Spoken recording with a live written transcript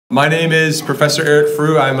My name is Professor Eric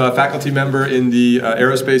Frew. I'm a faculty member in the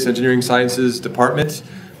Aerospace Engineering Sciences Department,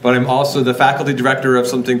 but I'm also the faculty director of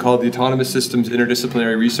something called the Autonomous Systems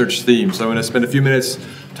Interdisciplinary Research Theme. So I'm going to spend a few minutes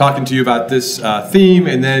talking to you about this theme,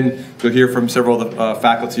 and then you'll hear from several of the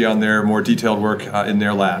faculty on their more detailed work in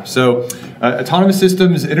their lab. So Autonomous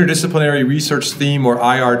Systems Interdisciplinary Research Theme, or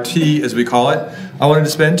IRT as we call it. I wanted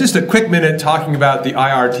to spend just a quick minute talking about the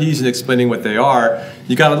IRTs and explaining what they are.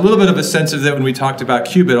 You got a little bit of a sense of that when we talked about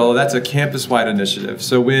Qubit, although that's a campus-wide initiative.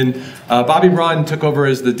 So when Bobby Braun took over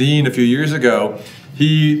as the dean a few years ago,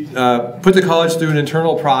 he put the college through an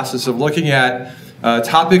internal process of looking at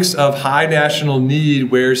topics of high national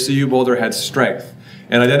need where CU Boulder had strength,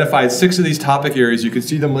 and identified 6 of these topic areas. You can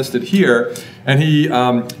see them listed here. And he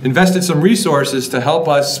invested some resources to help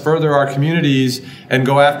us further our communities and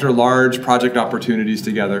go after large project opportunities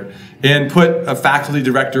together, and put a faculty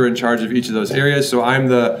director in charge of each of those areas. So I'm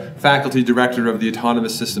the faculty director of the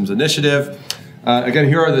Autonomous Systems Initiative. Again,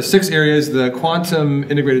 here are the 6 areas. The Quantum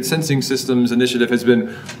Integrated Sensing Systems Initiative has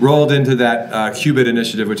been rolled into that Qubit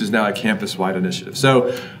initiative, which is now a campus-wide initiative.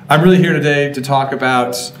 So I'm really here today to talk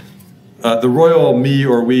about the royal me,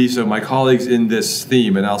 or we, so my colleagues in this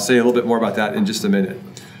theme, and I'll say a little bit more about that in just a minute.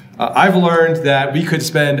 I've learned that we could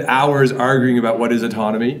spend hours arguing about what is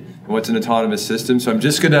autonomy and what's an autonomous system, so I'm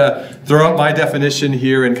just going to throw out my definition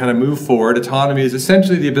here and kind of move forward. Autonomy is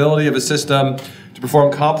essentially the ability of a system to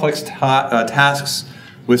perform complex tasks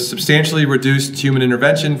with substantially reduced human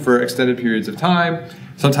intervention for extended periods of time,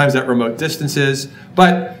 sometimes at remote distances,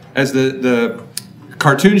 but as the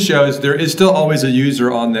cartoon shows, there is still always a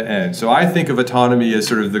user on the end. So I think of autonomy as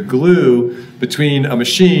sort of the glue between a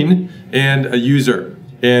machine and a user.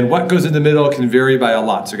 And what goes in the middle can vary by a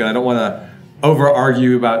lot. So again, I don't want to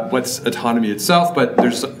over-argue about what's autonomy itself, but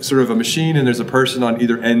there's sort of a machine and there's a person on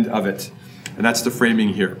either end of it. And that's the framing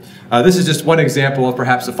here. This is just one example of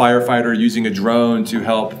perhaps a firefighter using a drone to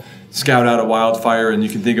help scout out a wildfire, and you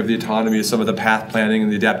can think of the autonomy as some of the path planning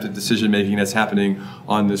and the adaptive decision-making that's happening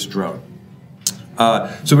on this drone.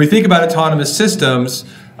 So when we think about autonomous systems,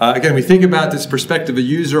 again, we think about this perspective, a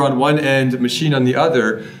user on one end, a machine on the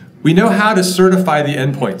other. We know how to certify the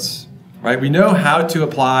endpoints, right? We know how to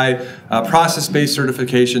apply process-based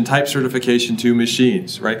certification, type certification to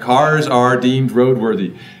machines, right? Cars are deemed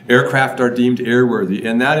roadworthy, aircraft are deemed airworthy,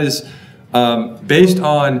 and that is based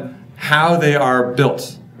on how they are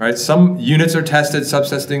built. Right? Some units are tested,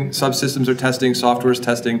 subsystems are testing, software is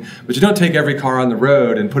testing, but you don't take every car on the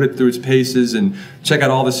road and put it through its paces and check out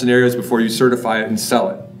all the scenarios before you certify it and sell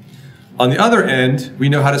it. On the other end, we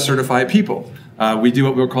know how to certify people. We do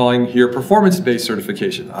what we're calling here performance-based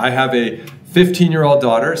certification. I have a 15-year-old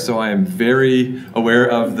daughter, so I am very aware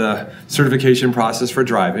of the certification process for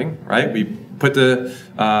driving. Right? We put the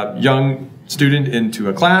young student into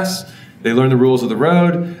a class. They learn the rules of the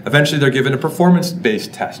road. Eventually, they're given a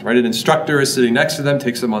performance-based test, right? An instructor is sitting next to them,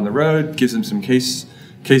 takes them on the road, gives them some cases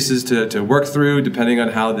to work through. Depending on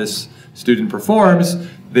how this student performs,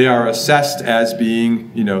 they are assessed as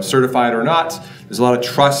being, certified or not. There's a lot of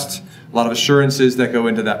trust, a lot of assurances that go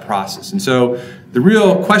into that process. And so the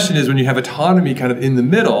real question is, when you have autonomy kind of in the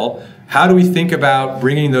middle, how do we think about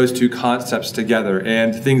bringing those two concepts together?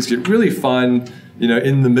 And things get really fun,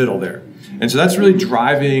 in the middle there. And so that's really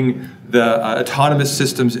driving the Autonomous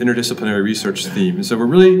Systems Interdisciplinary Research theme. And so we're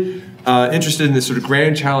really interested in this sort of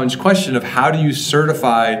grand challenge question of how do you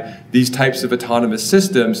certify these types of autonomous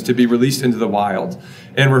systems to be released into the wild?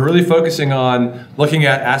 And we're really focusing on looking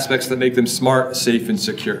at aspects that make them smart, safe, and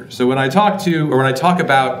secure. So when I talk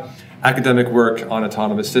about academic work on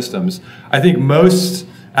autonomous systems, I think most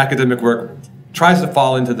academic work tries to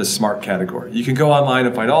fall into the smart category. You can go online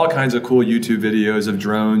and find all kinds of cool YouTube videos of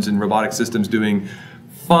drones and robotic systems doing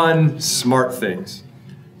fun, smart things.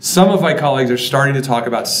 Some of my colleagues are starting to talk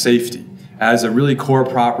about safety as a really core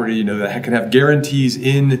property, that can have guarantees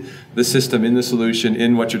in the system, in the solution,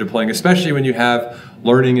 in what you're deploying, especially when you have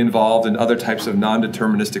learning involved and other types of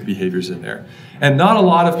non-deterministic behaviors in there. And not a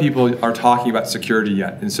lot of people are talking about security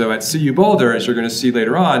yet. And so at CU Boulder, as you're going to see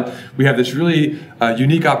later on, we have this really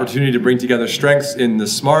unique opportunity to bring together strengths in the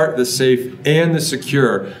smart, the safe, and the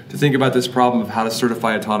secure to think about this problem of how to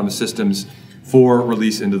certify autonomous systems for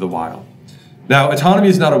release into the wild. Now, autonomy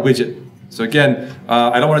is not a widget. So again,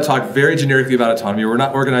 I don't want to talk very generically about autonomy. We're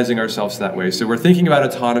not organizing ourselves that way. So we're thinking about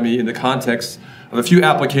autonomy in the context of a few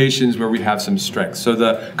applications where we have some strengths. So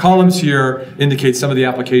the columns here indicate some of the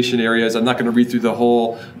application areas. I'm not going to read through the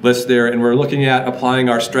whole list there. And we're looking at applying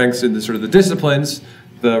our strengths in the sort of the disciplines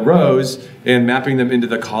the rows and mapping them into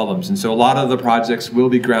the columns. And so a lot of the projects will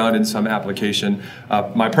be ground in some application.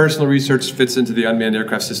 My personal research fits into the unmanned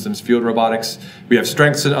aircraft systems, field robotics. We have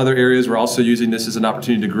strengths in other areas. We're also using this as an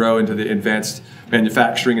opportunity to grow into the advanced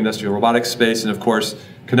manufacturing, industrial robotics space, and of course,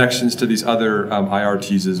 connections to these other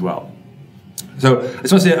IRTs as well. So I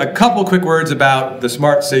just want to say a couple quick words about the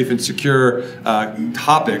smart, safe, and secure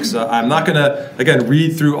topics. I'm not going to, again,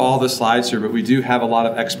 read through all the slides here, but we do have a lot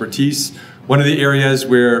of expertise. One of the areas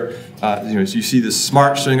where you see the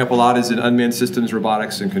smart showing up a lot is in unmanned systems,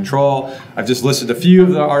 robotics, and control. I've just listed a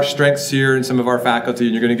few of our strengths here in some of our faculty,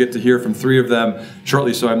 and you're going to get to hear from 3 of them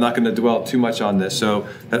shortly, so I'm not going to dwell too much on this. So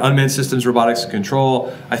that unmanned systems, robotics, and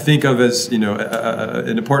control, I think of as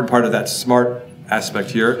an important part of that smart aspect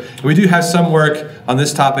here. And we do have some work on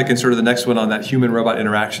this topic and sort of the next one on that human-robot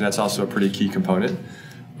interaction. That's also a pretty key component.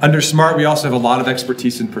 Under SMART, we also have a lot of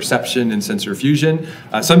expertise in perception and sensor fusion.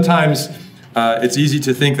 Sometimes it's easy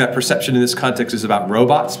to think that perception in this context is about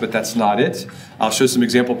robots, but that's not it. I'll show some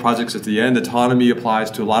example projects at the end. Autonomy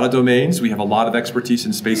applies to a lot of domains. We have a lot of expertise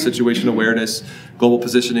in space situation awareness, global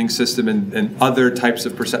positioning system, and other types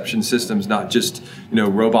of perception systems, not just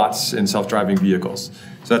robots and self-driving vehicles.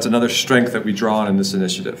 So that's another strength that we draw on in this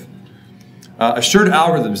initiative. Assured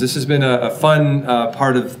algorithms. This has been a fun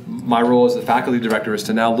part of my role as the faculty director, is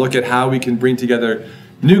to now look at how we can bring together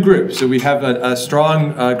new groups. So we have a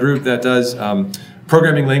strong group that does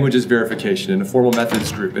programming languages verification and a formal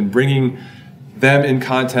methods group, and bringing them in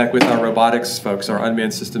contact with our robotics folks, our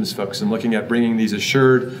unmanned systems folks, and looking at bringing these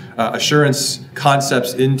assurance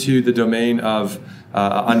concepts into the domain of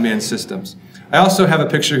unmanned systems. I also have a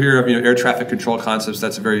picture here of air traffic control concepts.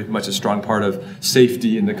 That's very much a strong part of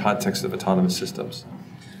safety in the context of autonomous systems.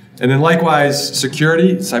 And then likewise,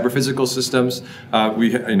 security, cyber-physical systems. I'm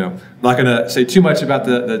not going to say too much about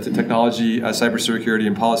the technology, cybersecurity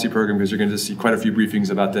and policy program, because you're going to see quite a few briefings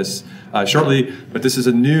about this shortly. But this is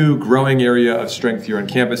a new growing area of strength here on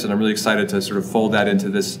campus, and I'm really excited to sort of fold that into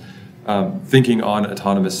this thinking on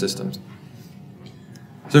autonomous systems.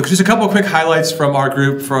 So just a couple of quick highlights from our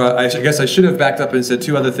group. I guess I should have backed up and said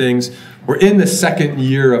 2 other things. We're in the 2nd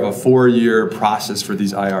year of a 4-year process for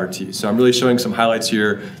these IRTs. So I'm really showing some highlights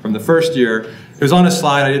here from the 1st year. It was on a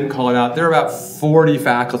slide, I didn't call it out. There are about 40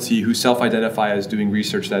 faculty who self-identify as doing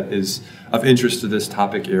research that is of interest to this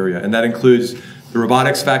topic area. And that includes the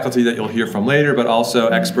robotics faculty that you'll hear from later, but also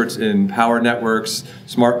experts in power networks,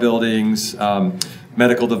 smart buildings,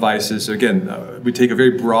 medical devices. So again, we take a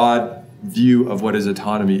very broad view of what is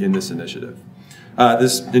autonomy in this initiative.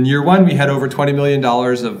 In year 1, we had over $20 million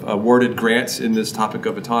of awarded grants in this topic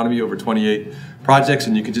of autonomy, over 28 projects,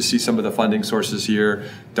 and you can just see some of the funding sources here: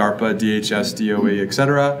 DARPA, DHS, DOE,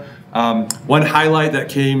 etc. One highlight that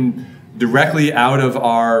came directly out of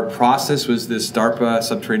our process was this DARPA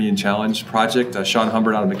Subterranean Challenge project. Sean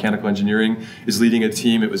Humbert out of mechanical engineering is leading a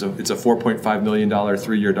team. It's a $4.5 million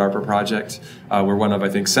 3-year DARPA project. We're one of, I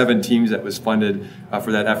think, 7 teams that was funded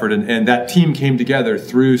for that effort. And that team came together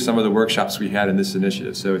through some of the workshops we had in this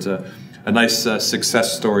initiative. So it's a nice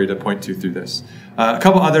success story to point to through this. A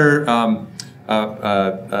couple other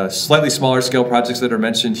slightly smaller scale projects that are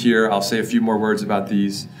mentioned here. I'll say a few more words about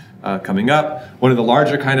these coming up. One of the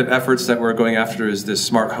larger kind of efforts that we're going after is this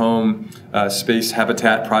smart home space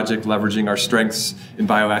habitat project, leveraging our strengths in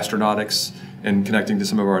bioastronautics and connecting to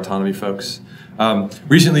some of our autonomy folks.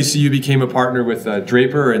 Recently, CU became a partner with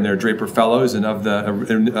Draper and their Draper Fellows, and of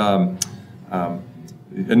the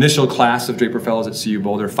initial class of Draper Fellows at CU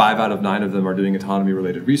Boulder, 5 out of 9 of them are doing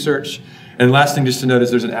autonomy-related research. And last thing just to note is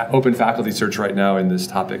there's an open faculty search right now in this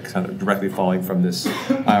topic, kind of directly falling from this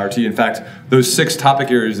IRT. In fact, those 6 topic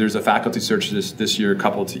areas, there's a faculty search this year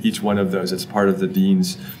coupled to each one of those. It's part of the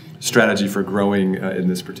dean's strategy for growing in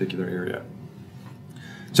this particular area.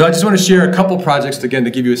 So I just want to share a couple projects, again, to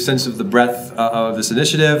give you a sense of the breadth of this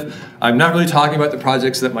initiative. I'm not really talking about the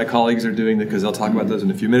projects that my colleagues are doing, because they'll talk about those in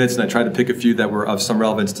a few minutes, and I tried to pick a few that were of some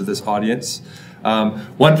relevance to this audience.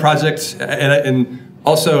 One project, and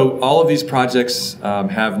also all of these projects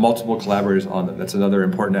have multiple collaborators on them. That's another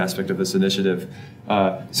important aspect of this initiative.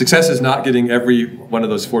 Success is not getting every one of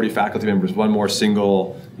those 40 faculty members one more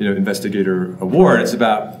single investigator award. It's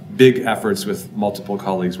about big efforts with multiple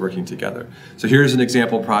colleagues working together. So here's an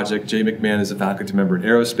example project. Jay McMahon is a faculty member in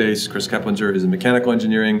aerospace. Chris Keplinger is in mechanical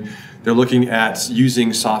engineering. They're looking at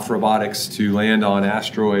using soft robotics to land on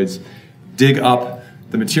asteroids, dig up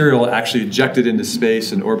the material, actually eject it into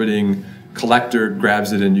space, and orbiting collector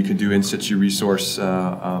grabs it, and you can do in situ resource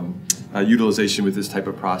utilization with this type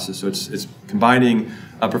of process. So it's combining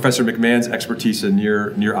Professor McMahon's expertise in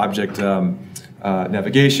near object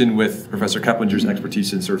navigation with Professor Keplinger's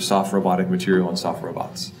expertise in sort of soft robotic material and soft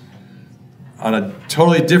robots. On a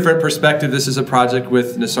totally different perspective, this is a project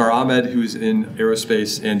with Nisar Ahmed, who's in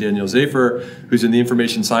aerospace, and Daniel Zafer, who's in the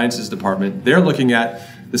information sciences department. They're looking at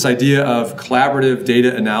this idea of collaborative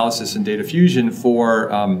data analysis and data fusion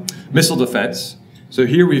for missile defense. So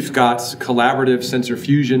here we've got collaborative sensor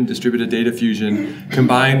fusion, distributed data fusion,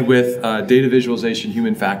 combined with data visualization,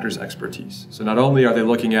 human factors expertise. So not only are they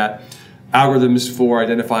looking at algorithms for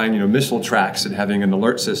identifying, missile tracks and having an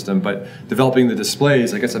alert system, but developing the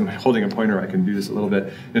displays. I guess I'm holding a pointer, I can do this a little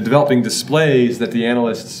bit. Developing displays that the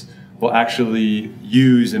analysts will actually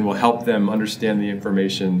use and will help them understand the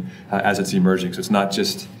information as it's emerging. So it's not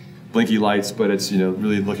just blinky lights, but it's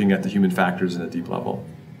really looking at the human factors at a deep level.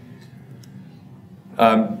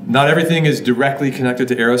 Not everything is directly connected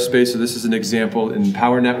to aerospace, so this is an example in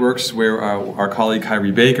power networks where our colleague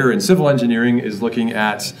Kyrie Baker in civil engineering is looking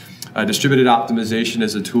at distributed optimization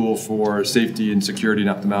as a tool for safety and security and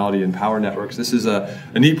optimality in power networks. This is a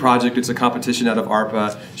neat project. It's a competition out of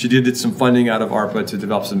ARPA. She did some funding out of ARPA to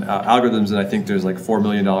develop some algorithms, and I think there's like $4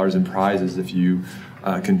 million in prizes if you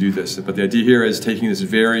can do this. But the idea here is taking this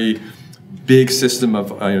very big system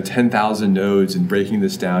of 10,000 nodes and breaking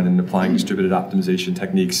this down and applying distributed optimization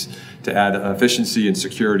techniques to add efficiency and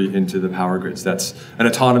security into the power grids. That's an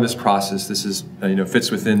autonomous process. This is fits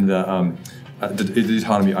within the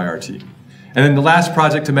autonomy IRT. And then the last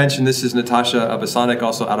project to mention, this is Natasha Basanik,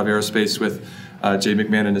 also out of aerospace with Jay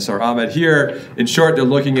McMahon and Nisar Ahmed here. In short, they're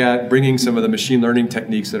looking at bringing some of the machine learning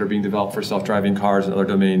techniques that are being developed for self-driving cars and other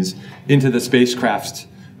domains into the spacecraft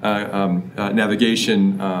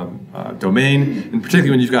navigation domain, and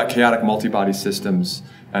particularly when you've got chaotic multi-body systems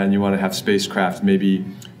and you want to have spacecraft maybe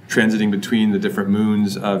transiting between the different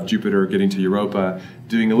moons of Jupiter, getting to Europa,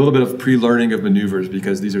 doing a little bit of pre-learning of maneuvers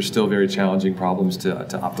because these are still very challenging problems to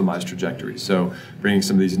optimize trajectories. So bringing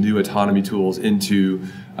some of these new autonomy tools into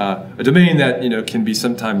a domain that can be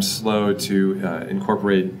sometimes slow to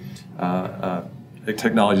incorporate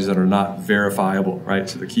technologies that are not verifiable, right?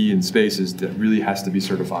 So the key in space is that really has to be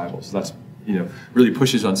certifiable. So that's really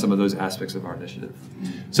pushes on some of those aspects of our initiative.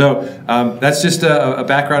 So that's just a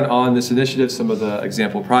background on this initiative, some of the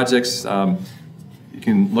example projects. You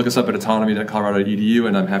can look us up at autonomy.colorado.edu,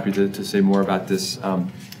 and I'm happy to say more about this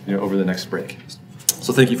over the next break.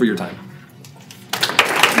 So thank you for your time.